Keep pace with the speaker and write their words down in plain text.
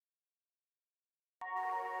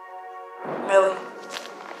Nmelly.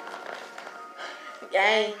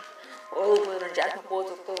 Gang. Over the Jackson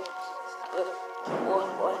boys of boy,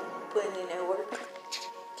 putting in that work.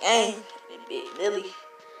 Gang. That big Millie.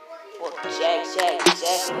 Or Jack in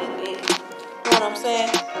that bit. You know what I'm saying?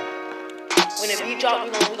 When the beat drop, we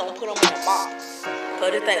gonna put them in the box.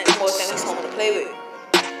 Cause this thing, more thing we something to play with.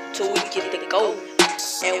 Till we get the gold.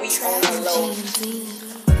 And we on the low.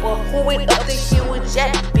 But who went up the hill with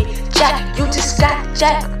Jack, bitch? Jack, you just got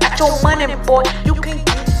Jack. Got your money, boy. You can't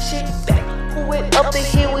get shit back. Who went up the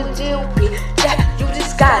hill with Jill, bitch? Jack, you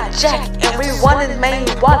just got Jack. And we running main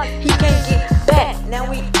wallet. He can't get back. Now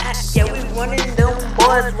we at, yeah, we running them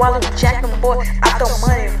boys while we jacking, boy. Out the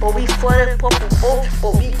money, but we for the purple boy.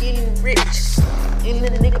 But we getting rich. In the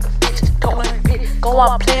nigga bitch, go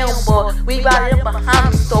out playing, boy. We got him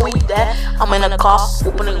behind me, so we that. I'm in a car,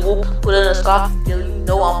 opening the whoop, put in a scarf. Yeah, you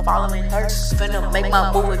know I'm following her. Finna make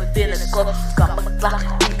my move and finna go. Got my block,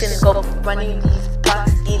 we finna go. Running these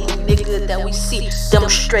blocks, any nigga that we see, them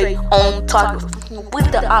straight on target.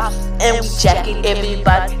 With the ops, and we jacking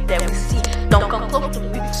everybody that we see. Don't come close to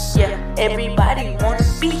me, yeah. Everybody wanna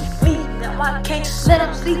beat me. Now I can't let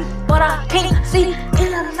them see, but I can't see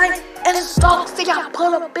in the night. And it's dark, see I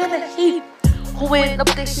pull up in the heat. Who went up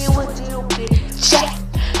the hill with you, bitch? Jack,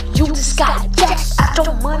 you just got Jack. I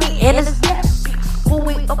throw money and it's that, bitch. Who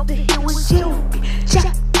went up the hill with you, bitch?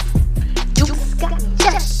 Jack, you just got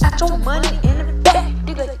Jack. I throw money in the back,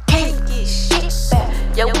 nigga can't get shit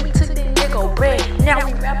back. Yeah, we took the nigga bread. Now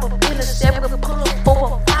we wrap up in the 7 to pull up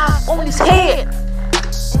over 5 on his head.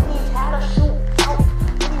 And he had a shoot out.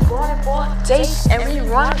 We running for a day, and we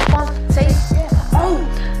running for a day. Oh.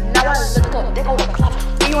 Now I look up, they go to club.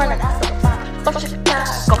 We running out the fire. Some shit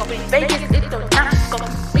guys go be Vegas, it do not go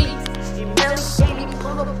be. Nmelly, he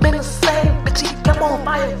pull up in the same bitch. He come on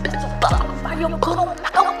fire, bitch. Fire, pull on,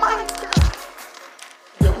 knock on fire.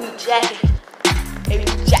 Yeah, we jacking. Hey, we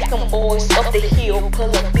jacking boys up the hill,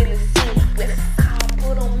 pull up in the sea. With I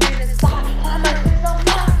put them in the side. I'm in the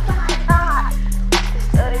side.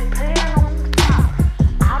 Instead of playing on the top.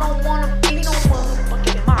 I don't wanna be no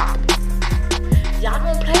motherfucking mob. Y'all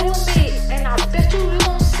gon' play with me, and I bet you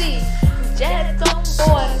gon' see. Jack some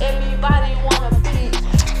boy, everybody wanna be.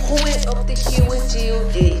 Who went up the hill with Jill?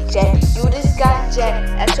 Jack, you just got Jack.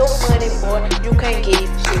 At your money, boy, you can't get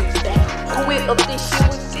shit back. Who went up the hill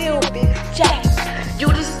with Jill, bitch? Jack, you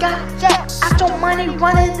just got Jack. At your money,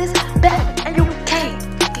 running this back, and you can't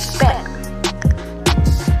get back.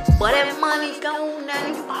 But that money gone, now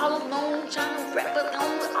you all alone, tryna rap it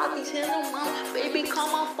on. All these hitting on, baby, call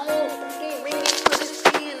my phone, ring it.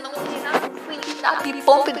 I be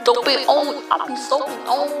bumping, dope it on, I be soaking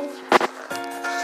on.